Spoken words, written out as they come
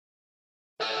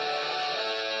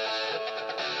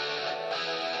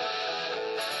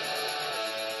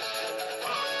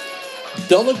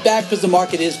Don't look back because the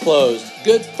market is closed.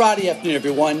 Good Friday afternoon,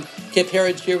 everyone. Kip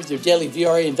Herriage here with your daily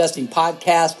VRA investing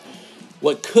podcast.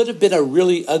 What could have been a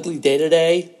really ugly day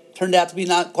today turned out to be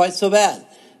not quite so bad.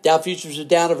 Dow futures are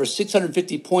down over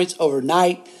 650 points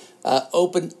overnight.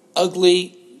 Open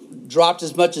ugly, dropped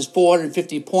as much as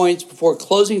 450 points before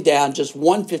closing down just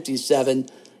 157.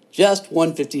 Just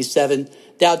 157.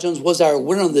 Dow Jones was our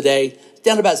winner on the day,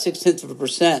 down about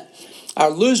 0.6%.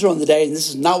 Our loser on the day, and this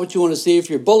is not what you want to see if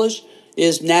you're bullish,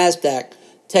 is NASDAQ.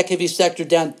 Tech-heavy sector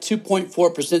down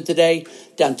 2.4% today,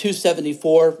 down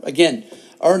 274. Again,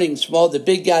 earnings from all the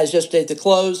big guys yesterday at the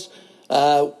close.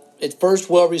 At first,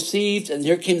 well received, and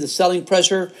here came the selling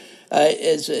pressure.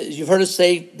 As you've heard us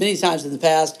say many times in the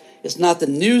past, it's not the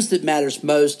news that matters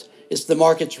most. It's the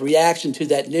market's reaction to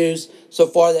that news. So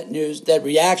far, that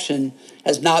reaction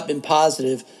has not been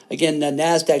positive. Again,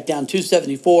 NASDAQ down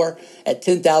 274 at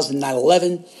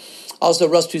 10,911. Also,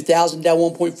 Russell 2000 down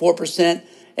 1.4%,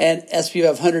 and S&P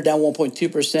 500 down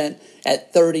 1.2%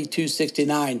 at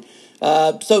 3269.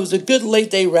 So it was a good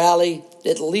late day rally,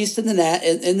 at least in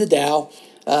the Dow.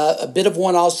 A bit of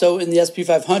one also in the S&P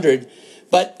 500,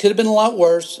 but could have been a lot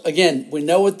worse. Again, we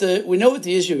know what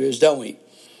the issue is, don't we?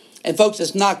 And folks,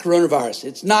 it's not coronavirus.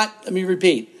 It's not. Let me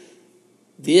repeat.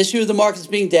 The issue of the markets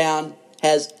being down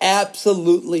has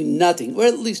absolutely nothing, or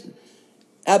at least.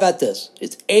 How about this?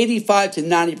 It's 85 to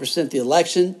 90% the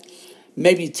election,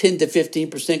 maybe 10 to 15%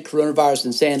 coronavirus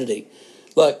insanity.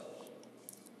 Look,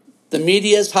 the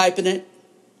media is hyping it.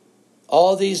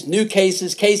 All these new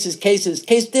cases, case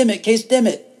dim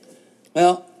it.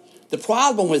 Well, the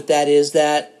problem with that is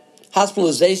that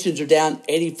hospitalizations are down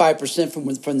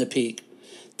 85% from the peak.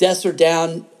 Deaths are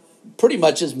down pretty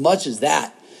much as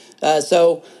that.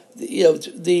 So,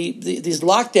 these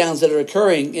lockdowns that are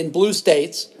occurring in blue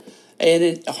states and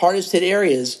in hardest hit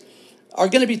areas are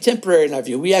going to be temporary in our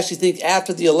view. We actually think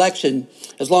after the election,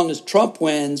 as long as Trump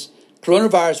wins,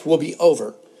 coronavirus will be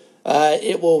over.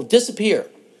 It will disappear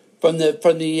from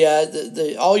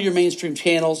the all your mainstream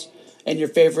channels and your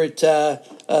favorite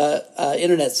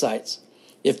internet sites.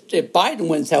 If Biden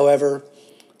wins, however,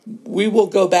 we will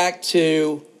go back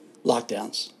to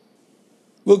lockdowns.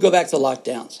 We'll go back to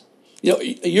lockdowns.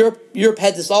 Europe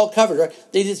had this all covered,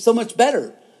 right? They did so much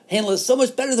better. Handle it so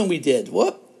much better than we did.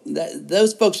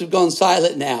 Those folks have gone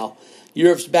silent now.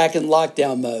 Europe's back in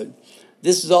lockdown mode.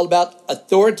 This is all about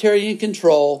authoritarian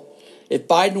control. If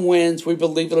Biden wins, we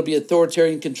believe it'll be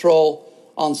authoritarian control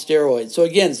on steroids. So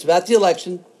again, it's about the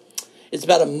election. It's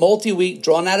about a multi-week,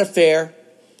 drawn-out affair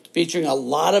featuring a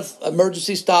lot of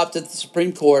emergency stops at the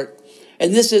Supreme Court.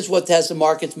 And this is what has the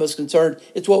markets most concerned.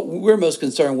 It's what we're most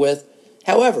concerned with.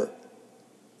 However,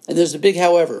 and there's a big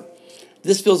however,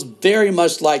 this feels very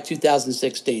much like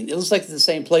 2016. It looks like the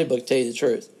same playbook, to tell you the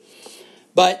truth.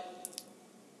 But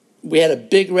we had a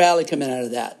big rally coming out of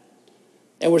that.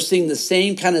 And we're seeing the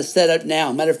same kind of setup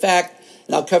now. Matter of fact,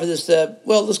 and I'll cover this,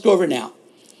 let's go over it now.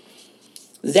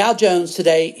 The Dow Jones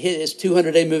today hit its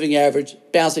 200-day moving average,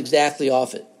 bounced exactly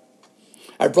off it.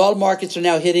 Our broad markets are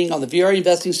now hitting, on the VRA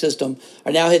investing system,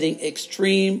 are now hitting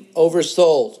extreme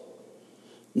oversold.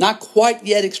 Not quite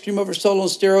yet extreme oversold on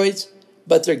steroids,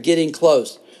 but they're getting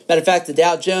close. Matter of fact, the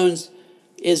Dow Jones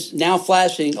is now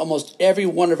flashing almost every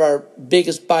one of our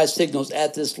biggest buy signals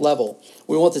at this level.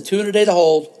 We want the 200-day to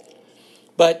hold,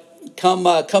 but come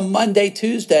Monday,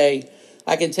 Tuesday,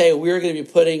 I can tell you we're going to be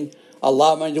putting a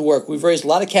lot of money to work. We've raised a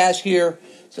lot of cash here,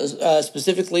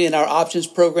 specifically in our options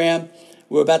program.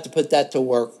 We're about to put that to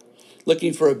work,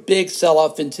 looking for a big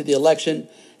sell-off into the election,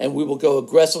 and we will go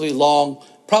aggressively long,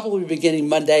 probably beginning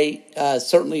Monday,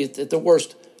 certainly at the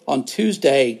worst on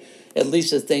Tuesday, at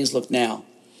least as things look now.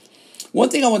 One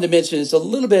thing I want to mention is a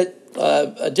little bit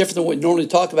different than what we normally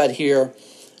talk about here,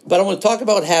 but I want to talk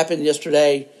about what happened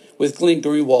yesterday with Glenn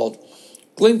Greenwald.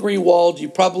 Glenn Greenwald, you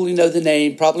probably know the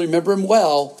name, probably remember him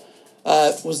well,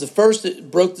 was the first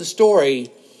that broke the story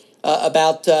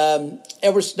about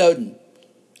Edward Snowden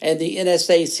and the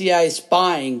NSA CIA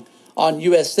spying on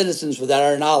U.S. citizens without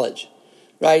our knowledge,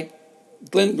 right?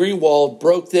 Glenn Greenwald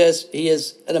broke this. He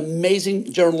is an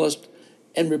amazing journalist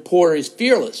and reporter. He's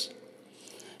fearless.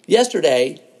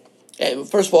 Yesterday,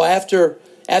 first of all, after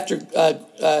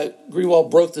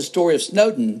Greenwald broke the story of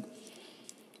Snowden,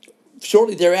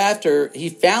 shortly thereafter,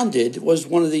 he was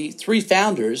one of the three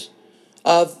founders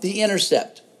of The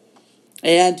Intercept.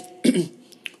 And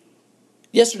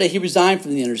yesterday, he resigned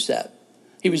from The Intercept.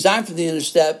 He resigned from The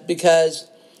Intercept because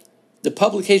the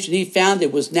publication he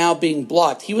founded was now being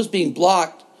blocked. He was being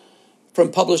blocked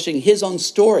from publishing his own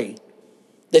story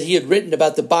that he had written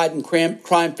about the Biden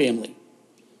crime family.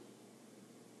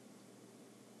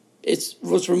 It's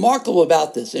what's remarkable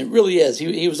about this, and it really is.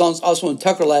 He was also on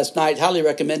Tucker last night, highly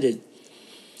recommended,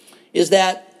 is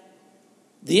that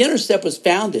The Intercept was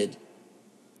founded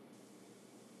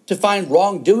to find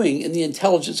wrongdoing in the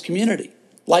intelligence community,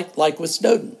 like with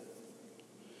Snowden.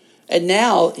 And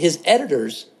now his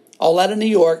editors, all out of New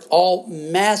York, all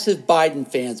massive Biden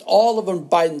fans, all of them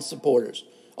Biden supporters,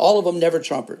 all of them never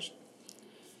Trumpers.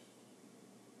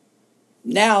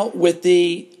 Now, with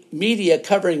the media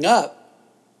covering up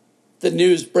the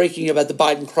news breaking about the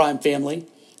Biden crime family,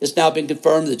 it's now been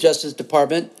confirmed the Justice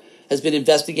Department has been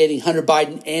investigating Hunter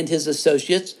Biden and his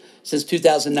associates since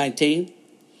 2019.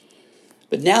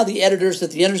 But now the editors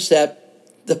at The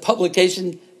Intercept, the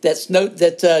publication that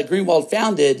Greenwald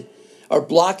founded, are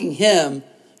blocking him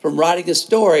from writing a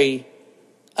story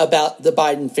about the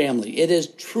Biden family. It is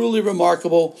truly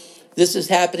remarkable. This is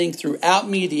happening throughout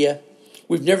media.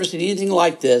 We've never seen anything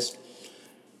like this.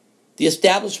 The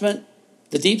establishment,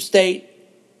 the deep state,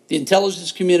 the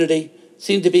intelligence community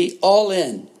seem to be all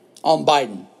in on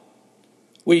Biden.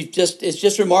 It's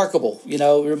just remarkable,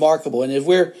 remarkable. And if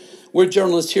we're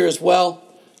journalists here as well,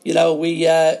 we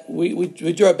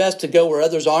do our best to go where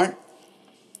others aren't.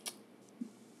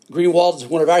 Greenwald is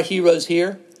one of our heroes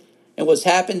here, and what's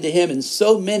happened to him and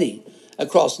so many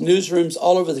across newsrooms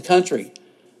all over the country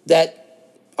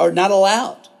that are not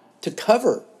allowed to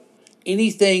cover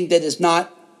anything that is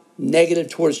not negative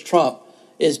towards Trump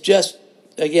is just,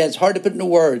 again, it's hard to put into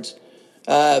words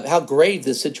how grave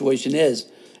this situation is.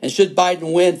 And should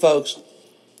Biden win, folks,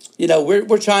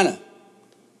 we're China.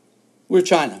 We're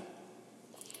China.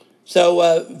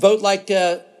 So vote like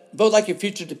your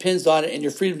future depends on it and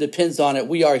your freedom depends on it.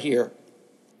 We are here.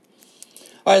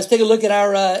 All right, let's take a look at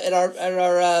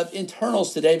our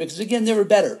internals today, because again, they were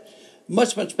better,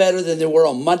 much better than they were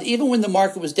on Monday. Even when the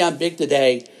market was down big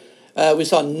today, we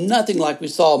saw nothing like we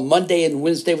saw Monday and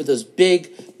Wednesday with those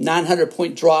big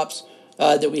 900-point drops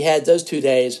that we had those 2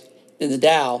 days in the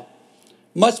Dow.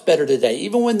 Much better today.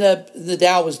 Even when the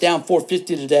Dow was down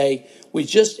 450 today,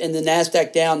 and the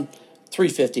NASDAQ down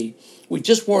 350, we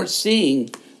just weren't seeing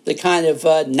the kind of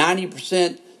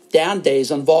 90% down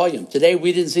days on volume. Today,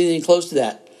 we didn't see anything close to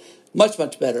that. Much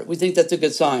better. We think that's a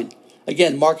good sign.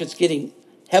 Again, markets getting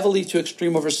heavily to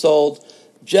extreme oversold,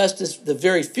 just as the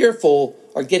very fearful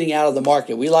are getting out of the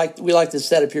market. We like this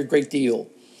setup here a great deal.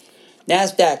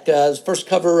 NASDAQ, first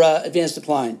cover, advanced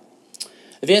decline.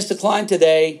 Advanced decline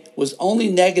today was only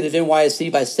negative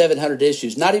NYSE by 700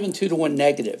 issues, not even 2-to-1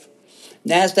 negative.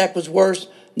 NASDAQ was worse.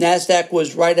 NASDAQ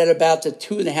was right at about the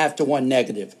 2.5-to-1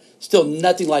 negative. Still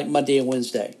nothing like Monday and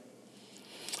Wednesday.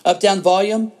 Up-down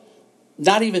volume,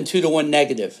 not even 2-to-1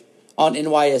 negative on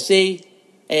NYSE,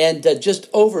 and just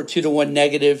over 2-to-1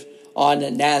 negative on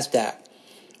NASDAQ.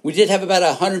 We did have about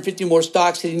 150 more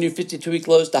stocks hitting new 52-week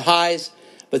lows to highs,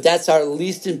 but that's our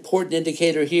least important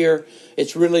indicator here.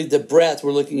 It's really the breadth.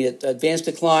 We're looking at advanced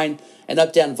decline and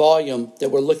up-down volume that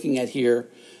we're looking at here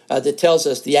that tells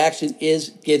us the action is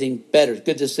getting better.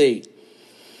 Good to see.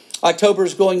 October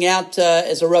is going out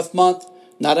as a rough month.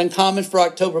 Not uncommon for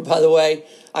October, by the way.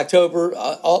 October,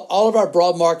 all of our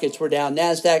broad markets were down.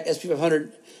 NASDAQ, S&P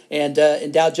 500,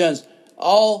 and Dow Jones,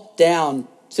 all down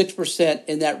 6%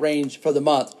 in that range for the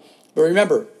month. But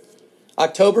remember,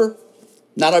 October,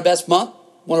 not our best month,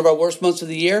 one of our worst months of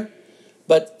the year.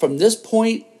 But from this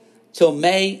point till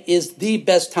May is the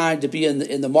best time to be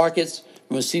in the markets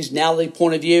from a seasonality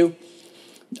point of view.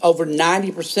 Over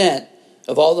 90%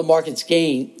 of all the markets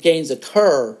gains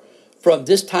occur from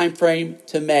this time frame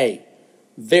to May.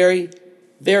 Very,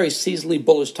 very seasonally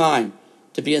bullish time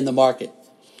to be in the market.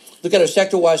 Look at our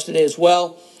sector watch today as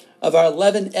well. Of our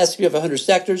 11 S&P 500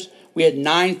 sectors, we had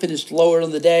 9 finished lower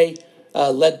on the day,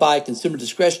 led by consumer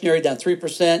discretionary down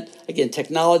 3%. Again,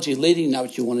 technology leading, not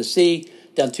what you want to see,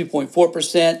 down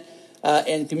 2.4%.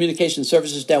 And communication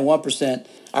services down 1%.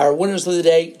 Our winners of the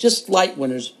day, just slight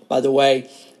winners, by the way.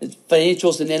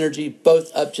 Financials and energy both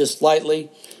up just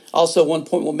slightly. Also, one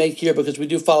point we'll make here, because we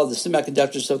do follow the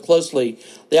semiconductors so closely,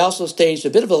 they also staged a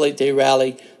bit of a late day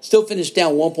rally, still finished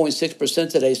down 1.6%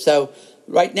 today. So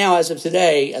right now, as of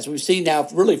today, as we've seen now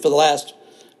really for the last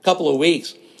couple of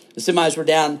weeks, the semis were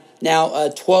down now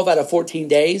 12 out of 14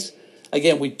 days.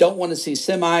 Again, we don't want to see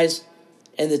semis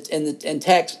and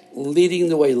techs leading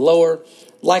the way lower.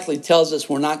 Likely tells us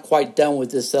we're not quite done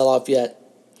with this sell-off yet.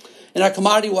 In our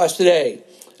commodity watch today,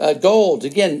 gold,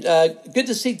 again, good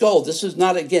to see gold. This is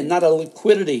not a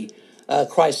liquidity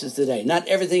crisis today. Not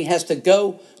everything has to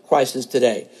go crisis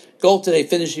today. Gold today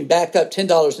finishing back up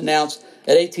 $10 an ounce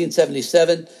at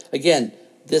 $18.77. Again,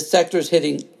 this sector is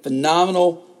hitting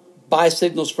phenomenal buy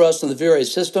signals for us on the VRA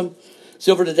system.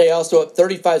 Silver today also up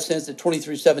 35 cents at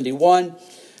 $23.71.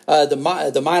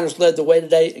 The miners led the way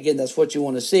today. Again, that's what you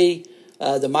want to see.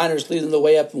 The miners leading the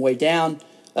way up and way down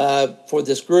for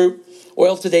this group.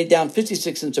 Oil today down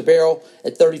 56 cents a barrel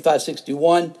at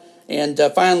 $35.61. And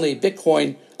finally,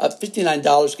 Bitcoin up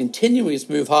 $59, continuing its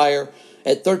move higher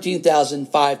at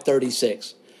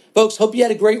 $13,536. Folks, hope you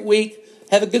had a great week.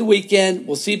 Have a good weekend.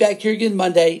 We'll see you back here again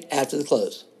Monday after the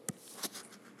close.